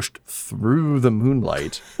being pushed through the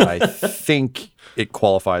moonlight, I think it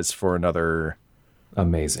qualifies for another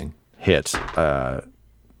amazing hit.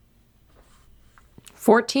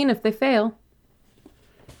 14 if they fail.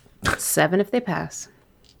 7 if they pass.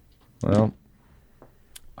 Well,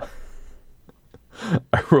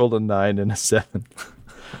 I rolled a 9 and a 7.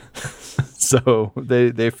 So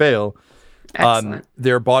they fail. Excellent.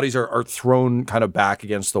 Their bodies are thrown kind of back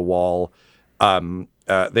against the wall.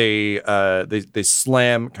 They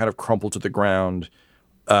slam, kind of crumple to the ground,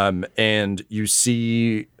 and you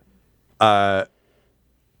see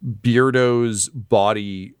Beardo's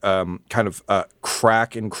body kind of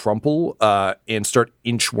crack and crumple and start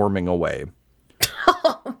inchworming away.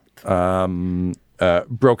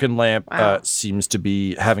 Broken Lamp seems to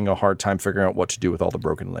be having a hard time figuring out what to do with all the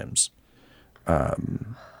broken limbs.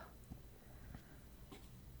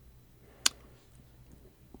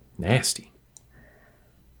 Nasty.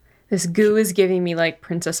 This goo is giving me like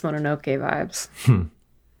Princess Mononoke vibes.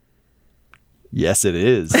 Yes, it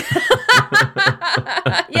is.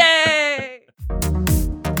 Yay!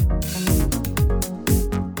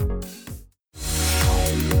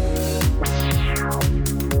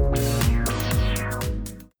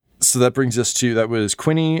 So that brings us to, that was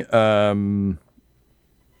Quinny.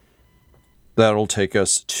 That'll take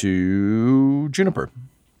us to Juniper.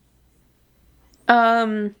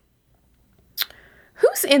 Who's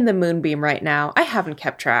in the Moonbeam right now? I haven't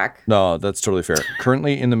kept track. No, that's totally fair.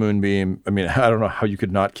 Currently in the Moonbeam, I mean, I don't know how you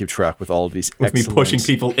could not keep track with all of these with me pushing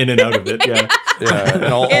people in and out of it, yeah. Yeah, and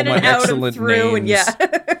all in my and out excellent and through, names.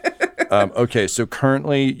 and yeah. Okay, so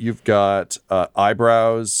currently you've got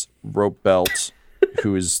Eyebrows, Rope Belt,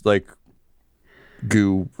 who is like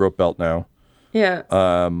Goo Rope Belt now. Yeah.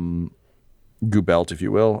 Goo Belt, if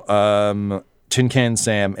you will. Tin Can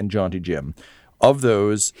Sam and Jaunty Jim. Of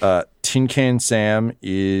those, Tin Can Sam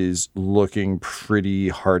is looking pretty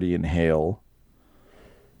hardy and hale.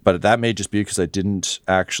 But that may just be because I didn't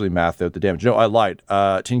actually math out the damage. No, I lied.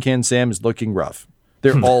 Tin Can Sam is looking rough.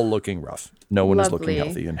 They're all looking rough. No one is looking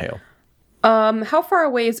healthy and hale. How far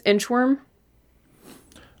away is Inchworm?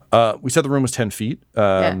 We said the room was 10 feet.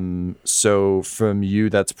 So from you,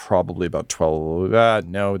 that's probably about 12.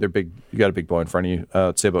 No, they're big. You got a big boy in front of you.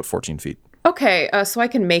 I'd say about 14 feet. Okay, so I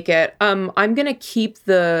can make it. I'm gonna keep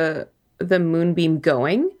the moonbeam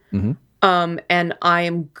going. And I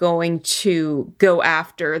am going to go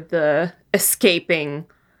after the escaping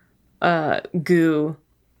gooey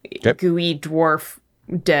dwarf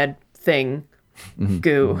dead thing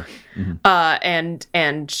goo. And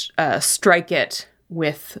strike it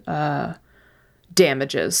with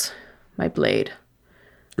damages. My blade.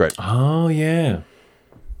 Right. Oh, yeah.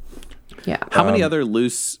 Yeah. How many other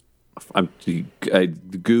loose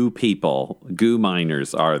goo people, goo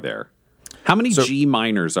miners are there? How many G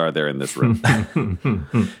miners are there in this room?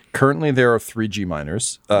 Currently, there are 3 G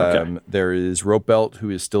miners. There is Rope Belt, who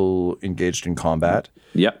is still engaged in combat.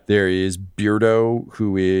 Yep. There is Beardo,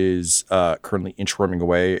 who is currently inchworming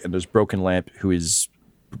away. And there's Broken Lamp, who is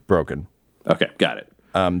broken. Okay, got it.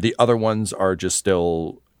 The other ones are just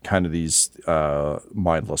still kind of these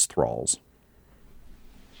mindless thralls.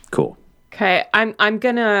 Cool. Okay, I'm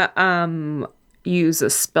gonna use a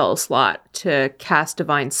spell slot to cast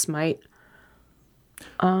Divine Smite.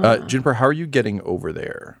 Juniper, how are you getting over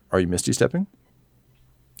there? Are you Misty Stepping?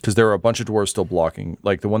 Because there are a bunch of dwarves still blocking.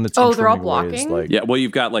 Like the one that's they're all inchworming away is blocking? like Yeah, well,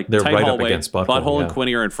 you've got like They're tight right up hallway, against Butthole, and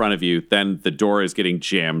Quinny are in front of you. Then the door is getting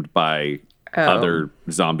jammed by other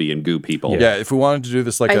zombie and goo people. Yeah, if we wanted to do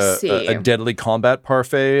this like I a see. deadly combat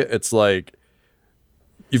parfait, it's like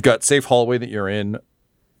you've got safe hallway that you're in.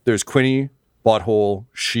 There's Quinny, Butthole,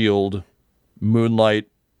 Shield, Moonlight,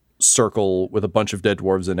 Circle with a bunch of dead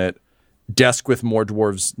dwarves in it, desk with more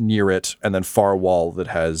dwarves near it, and then far wall that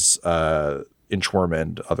has Inchworm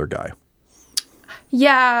and other guy.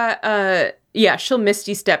 Yeah, she'll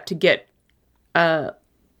Misty Step to get,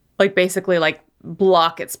 basically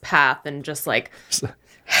block its path and just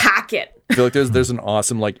hack it. I feel like there's an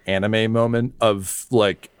awesome anime moment of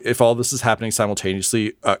if all this is happening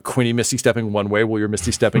simultaneously, Quinny Misty stepping one way while you're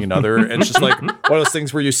Misty stepping another, and it's just one of those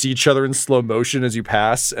things where you see each other in slow motion as you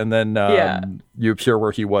pass, and then you appear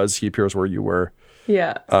where he was, he appears where you were.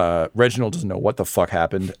 Yeah. Reginald doesn't know what the fuck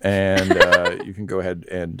happened, and you can go ahead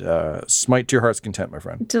and smite to your heart's content, my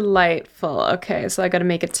friend. Delightful. Okay, so I got to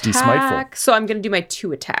make attack. Desmiteful. So I'm gonna do my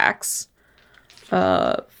 2 attacks.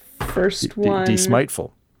 First one.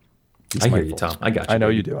 Desmiteful. I hear you, Tom. I got you. I know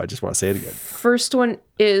you do. I just want to say it again. First one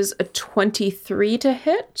is a 23 to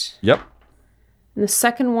hit. Yep. And the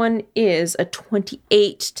second one is a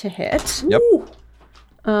 28 to hit. Yep.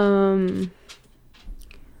 And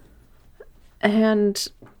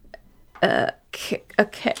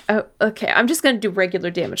okay. I'm just gonna do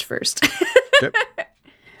regular damage first. Yep.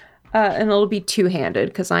 And it'll be 2-handed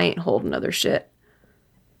because I ain't holding other shit.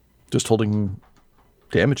 Just holding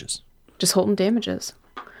damages. Just holding damages.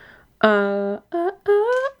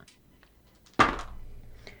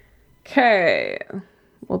 Okay.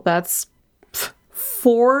 Well, that's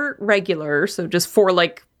 4 regular, so just 4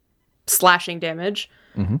 slashing damage,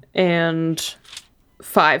 and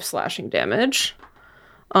 5 slashing damage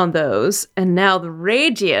on those. And now the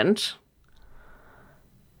radiant.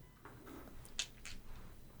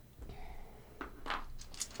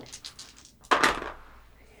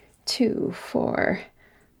 Two, 4,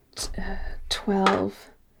 12.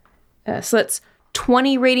 So that's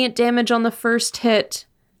 20 radiant damage on the first hit,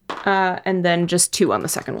 and then just 2 on the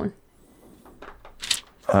second one.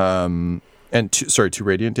 And 2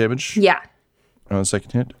 radiant damage? Yeah. On the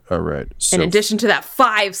second hit? All right. So, In addition to that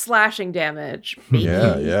 5 slashing damage.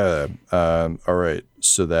 Yeah. All right.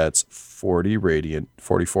 So that's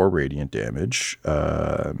 44 radiant damage.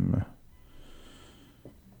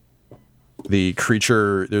 The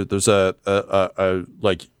creature, there's a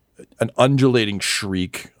an undulating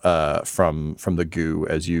shriek from the goo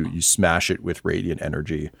as you smash it with radiant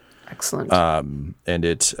energy. Excellent. And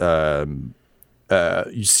it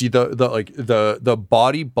you see the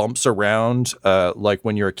body bumps around like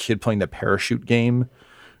when you're a kid playing the parachute game,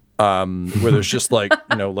 where there's just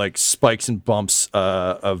spikes and bumps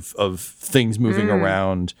of things moving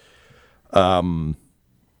around,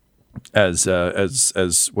 as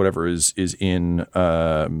whatever is in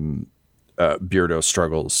Beardo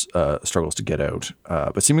struggles to get out,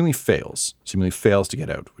 but seemingly fails to get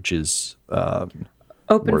out, which is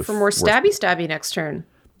Open for more stabby next turn.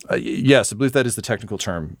 Yes, I believe that is the technical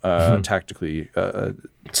term. Tactically,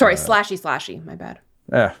 sorry, slashy. My bad.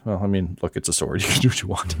 Well, I mean, look, it's a sword. You can do what you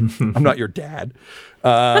want. I'm not your dad.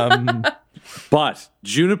 But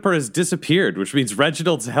Juniper has disappeared, which means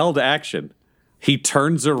Reginald's held action. He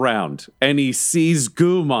turns around and he sees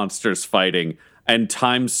goo monsters fighting, and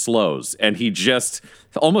time slows, and he just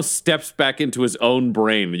almost steps back into his own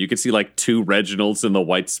brain. And you can see 2 Reginalds in the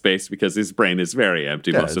white space because his brain is very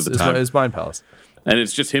empty most of the time. His mind palace. And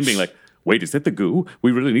it's just him being like, wait, is it the goo?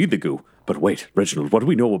 We really need the goo. But wait, Reginald, what do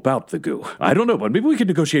we know about the goo? I don't know, but maybe we can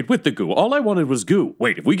negotiate with the goo. All I wanted was goo.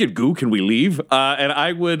 Wait, if we get goo, can we leave? And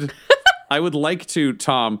I would like to,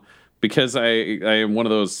 Tom, because I am one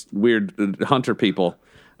of those weird hunter people.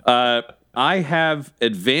 I have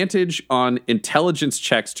advantage on intelligence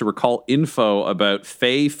checks to recall info about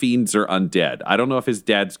fae, fiends, or undead. I don't know if his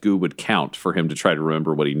dad's goo would count for him to try to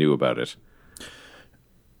remember what he knew about it.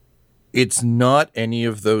 It's not any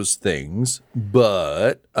of those things,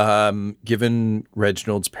 but given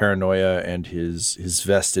Reginald's paranoia and his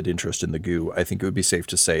vested interest in the goo, I think it would be safe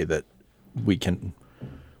to say that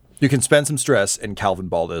you can spend some stress and Calvin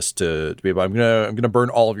ball this to be able. I'm gonna burn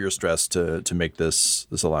all of your stress to make this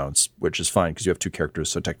allowance, which is fine because you have 2 characters,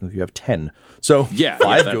 so technically you have 10. So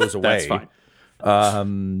 5 goes away. That's fine.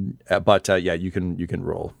 But you can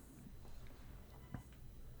roll.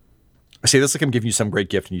 I say this like I'm giving you some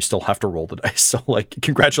great gift and you still have to roll the dice. So like,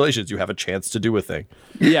 congratulations, you have a chance to do a thing.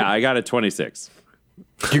 Yeah, I got a 26.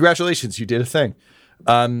 Congratulations, you did a thing.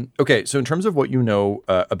 Okay, so in terms of what you know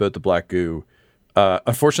about the black goo,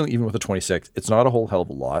 unfortunately, even with a 26, it's not a whole hell of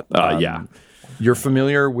a lot. Yeah. You're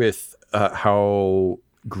familiar with how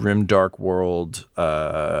Grimdark World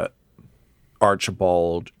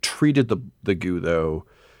Archibald treated the goo, though,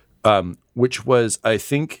 which was, I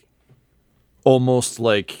think, almost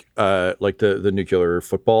like the nuclear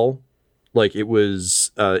football. Like it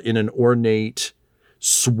was in an ornate,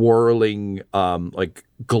 swirling like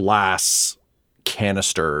glass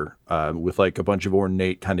canister with like a bunch of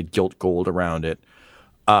ornate kind of gilt gold around it.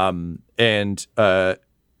 And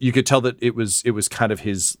you could tell that it was kind of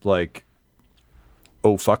his like,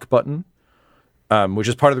 oh fuck button, which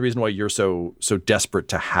is part of the reason why you're so desperate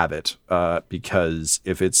to have it. Because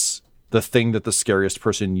if it's the thing that the scariest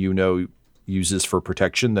person you know uses for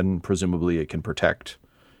protection, then presumably it can protect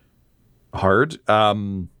hard.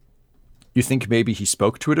 You think maybe he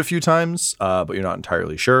spoke to it a few times, but you're not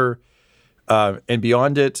entirely sure. And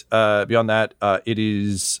beyond that, it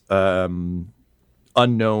is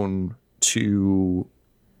unknown to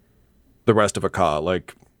the rest of Akka.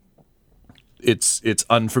 Like it's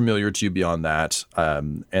unfamiliar to you beyond that.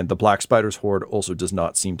 And the Black Spider's Horde also does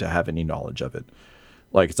not seem to have any knowledge of it.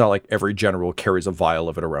 Like it's not like every general carries a vial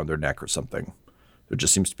of it around their neck or something. There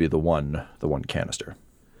just seems to be the one canister.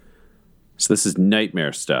 So this is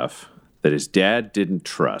nightmare stuff that his dad didn't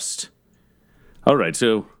trust. All right,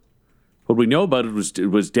 so what we know about it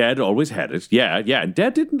was Dad always had it. Yeah.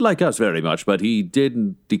 Dad didn't like us very much, but he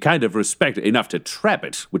kind of respected it enough to trap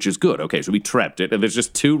it, which is good. Okay, so we trapped it, and there's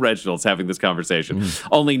just 2 Reginalds having this conversation.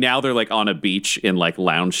 Only now they're like on a beach in like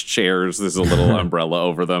lounge chairs. There's a little umbrella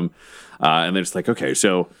over them. And they're just like, okay,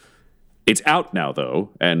 so it's out now,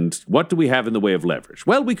 though, and what do we have in the way of leverage?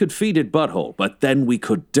 Well, we could feed it Butthole, but then we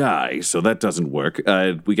could die, so that doesn't work.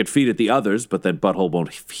 We could feed it the others, but then Butthole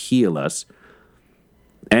won't heal us.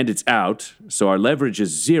 And it's out, so our leverage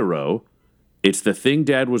is 0. It's the thing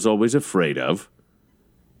Dad was always afraid of.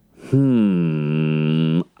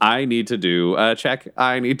 I need to do a check.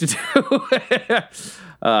 That's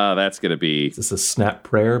going to be... Is this a snap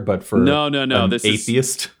prayer, but for No. This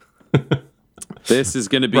atheist? This is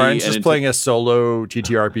going to be... Brian's just playing a solo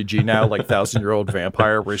TTRPG now, like 1,000-year-old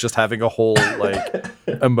vampire, where he's just having a whole like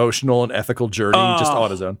emotional and ethical journey just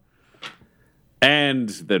on his own. And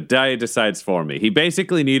the die decides for me. He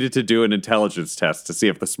basically needed to do an intelligence test to see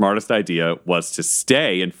if the smartest idea was to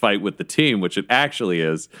stay and fight with the team, which it actually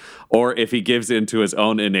is, or if he gives in to his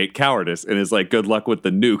own innate cowardice and is like, good luck with the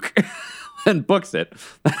nuke. And books it.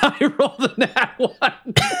 I rolled a nat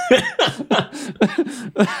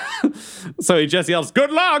 1. So he just yells, good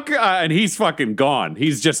luck! And he's fucking gone.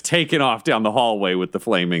 He's just taken off down the hallway with the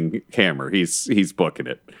flaming hammer. He's booking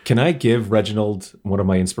it. Can I give Reginald one of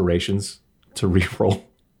my inspirations to reroll?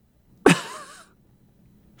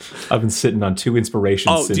 I've been sitting on 2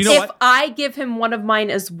 inspirations since... Do you know if I give him one of mine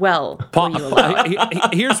as well, will you allow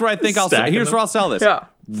it? Here's where I think I'll sell this. Yeah.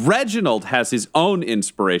 Reginald has his own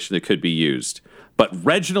inspiration that could be used, but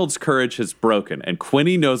Reginald's courage has broken, and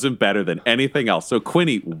Quinny knows him better than anything else. So,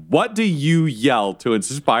 Quinny, what do you yell to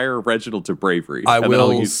inspire Reginald to bravery? I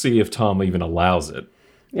will see if Tom even allows it.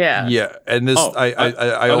 Yeah. And this,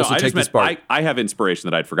 I also take this bargain. I have inspiration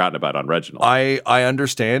that I'd forgotten about on Reginald. I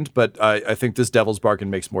understand, but I think this devil's bargain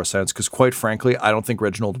makes more sense because, quite frankly, I don't think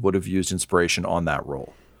Reginald would have used inspiration on that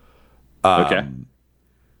roll. Okay.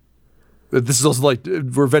 This is also like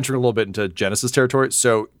we're venturing a little bit into Genesis territory.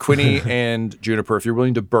 So Quinny and Juniper, if you're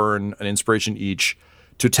willing to burn an inspiration each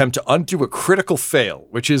to attempt to undo a critical fail,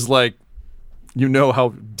 which is like, you know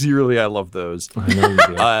how dearly I love those. I know you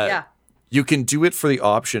do. You can do it for the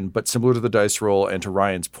option, but similar to the dice roll and to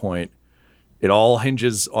Ryan's point, It all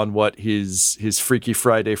hinges on what his Freaky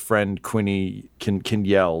Friday friend Quinny can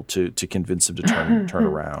yell to convince him to turn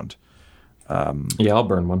around. Yeah, I'll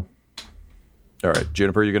burn one. All right,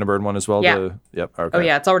 Juniper, you're going to burn one as well? Yeah. Yep. Okay. Oh,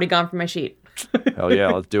 yeah, it's already gone from my sheet. Hell yeah,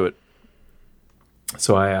 let's do it.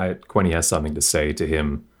 So Quinny has something to say to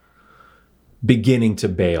him, beginning to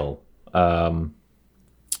bail.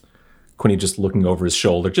 Quinny just looking over his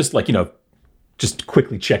shoulder, just like, just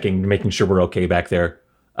quickly checking, making sure we're okay back there.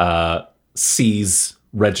 Sees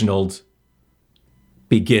Reginald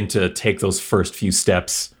begin to take those first few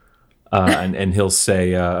steps, and he'll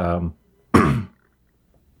say,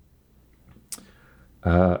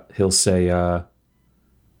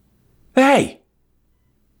 "Hey,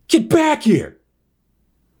 get back here!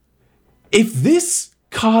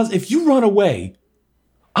 If you run away,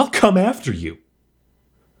 I'll come after you.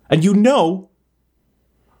 And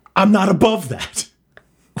I'm not above that."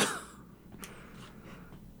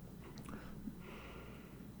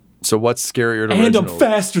 So what's scarier to And Reginald? I'm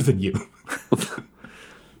faster than you.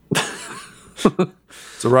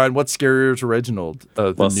 So Ryan, what's scarier to Reginald?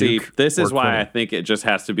 This is why Quinny? I think it just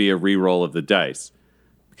has to be a re-roll of the dice.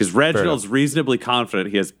 Because Reginald's reasonably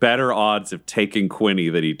confident he has better odds of taking Quinny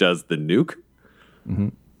than he does the nuke. Mm-hmm.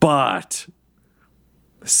 But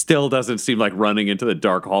still doesn't seem like running into the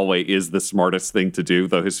dark hallway is the smartest thing to do,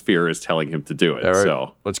 though his fear is telling him to do it. All right,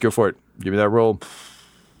 So let's go for it. Give me that roll.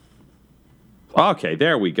 okay,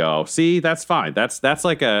 there we go. See, that's fine. That's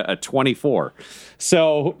like a 24.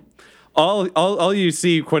 So all you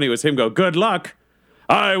see, Quinny, was him go, "Good luck.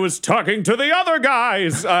 I was talking to the other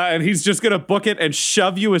guys." And he's just going to book it and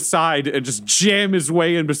shove you aside and just jam his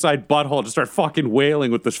way in beside Butthole to start fucking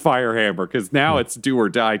wailing with this fire hammer, because now it's do or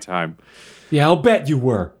die time. Yeah, I'll bet you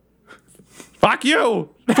were. Fuck you!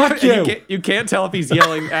 Fuck you! You can't tell if he's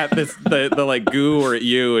yelling at the like goo or at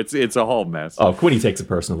you. It's a whole mess. Oh, Quinny takes it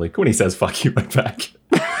personally. Quinny says, "Fuck you," right back.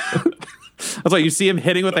 That's why you see him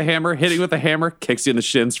hitting with the hammer, kicks you in the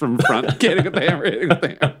shins from front, hitting with the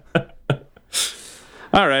hammer.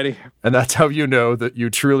 Alrighty. And that's how you know that you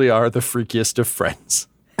truly are the freakiest of friends.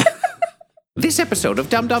 This episode of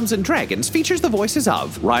Dum Dums and Dragons features the voices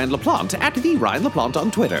of Ryan LaPlante at the Ryan LaPlante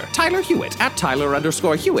on Twitter, Tyler Hewitt at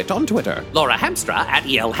Tyler_Hewitt on Twitter, Laura Hamstra at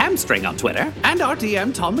EL Hamstring on Twitter, and our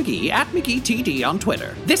DM Tom McGee at McGeeTD on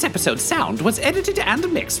Twitter. This episode's sound was edited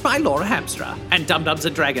and mixed by Laura Hamstra, and Dum Dums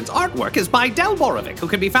and Dragons artwork is by Del Borovic, who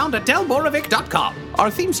can be found at delborovic.com.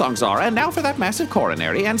 Our theme songs are And Now for That Massive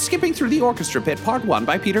Coronary and Skipping Through the Orchestra Pit Part 1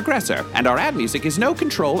 by Peter Gresser, and our ad music is No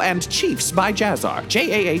Control and Chiefs by Jazzar,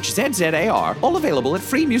 JAHZZAR, all available at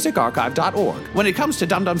freemusicarchive.org. When it comes to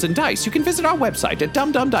Dum Dums and Dice, you can visit our website at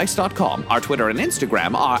dumdumdice.com. Our Twitter and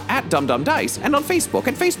Instagram are at dumdumdice, and on Facebook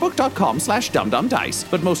at facebook.com/dumdumdice.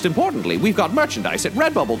 But most importantly, we've got merchandise at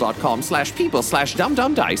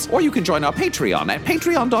redbubble.com/people/dumdumdice, or you can join our Patreon at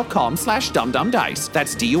patreon.com/dumdumdice.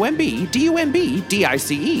 That's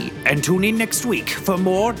DUMBDICE. And tune in next week for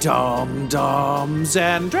more Dum Dums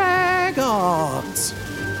and Dragons.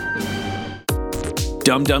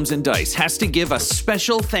 Dum Dums and Dice has to give a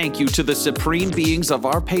special thank you to the supreme beings of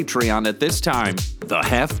our Patreon at this time. The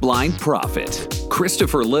Half-Blind Prophet,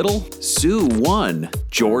 Christopher Little, Sue One,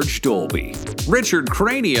 George Dolby, Richard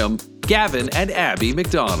Cranium, Gavin and Abby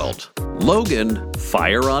McDonald, Logan,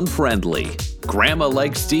 Fire Unfriendly, Grandma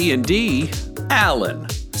Likes D&D, Alan,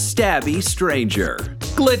 Stabby Stranger,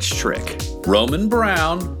 Glitch Trick, Roman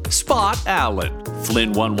Brown, Spot Allen,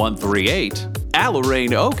 Flynn1138,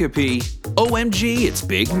 Alarain Okapi, OMG, it's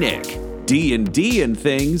Big Nick, D&D and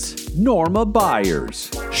Things, Norma Byers,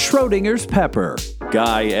 Schrodinger's Pepper,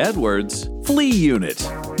 Guy Edwards, Flea Unit,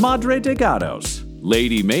 Madre de Gatos,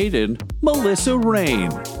 Lady Maiden, Melissa Rain,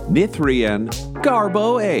 Nithrian,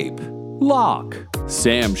 Garbo Ape, Locke,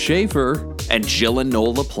 Sam Schaefer, and Jill and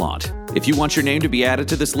Noel LaPlante. If you want your name to be added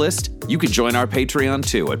to this list, you can join our Patreon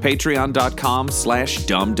too at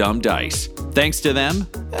patreon.com/dumdumdice. Thanks to them,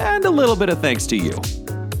 and a little bit of thanks to you.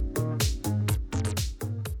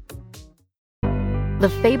 The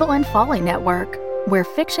Fable and Folly Network, where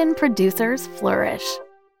fiction producers flourish.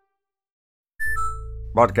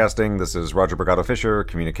 Broadcasting, this is Roger Brigado Fisher,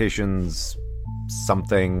 Communications,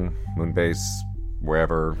 something, Moonbase,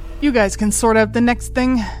 wherever. You guys can sort out the next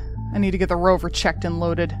thing. I need to get the rover checked and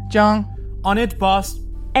loaded. Jung? On it, boss.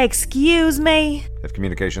 Excuse me? If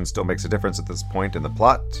communication still makes a difference at this point in the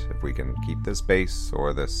plot, if we can keep this base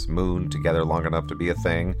or this moon together long enough to be a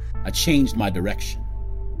thing. I changed my direction.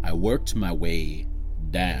 I worked my way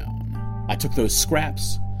down. I took those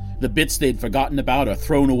scraps, the bits they'd forgotten about or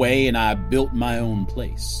thrown away, and I built my own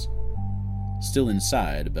place. Still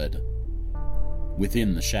inside, but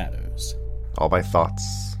within the shadows. All my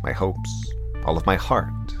thoughts, my hopes, all of my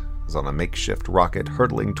heart was on a makeshift rocket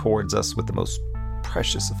hurtling towards us with the most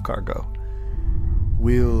precious of cargo.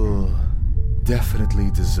 We'll definitely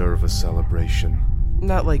deserve a celebration.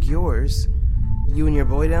 Not like yours. You and your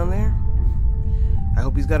boy down there? I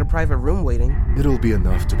hope he's got a private room waiting. It'll be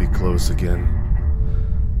enough to be close again.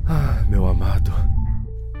 Meu amado.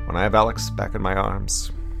 When I have Alex back in my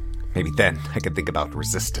arms, maybe then I can think about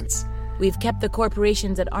resistance. We've kept the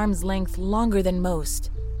corporations at arm's length longer than most.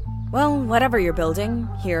 Well, whatever you're building,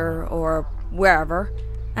 here or wherever,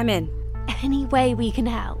 I'm in. Any way we can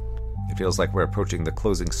help. It feels like we're approaching the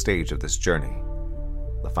closing stage of this journey,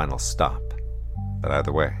 the final stop. But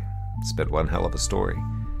either way, it's been one hell of a story.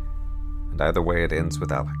 And either way, it ends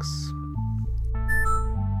with Alex.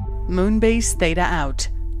 Moonbase Theta out,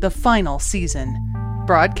 the final season.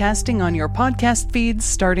 Broadcasting on your podcast feeds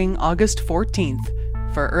starting August 14th.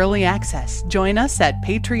 For early access, join us at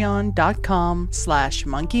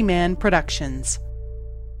patreon.com/monkeymanproductions.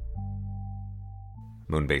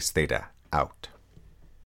 Moonbase Theta out.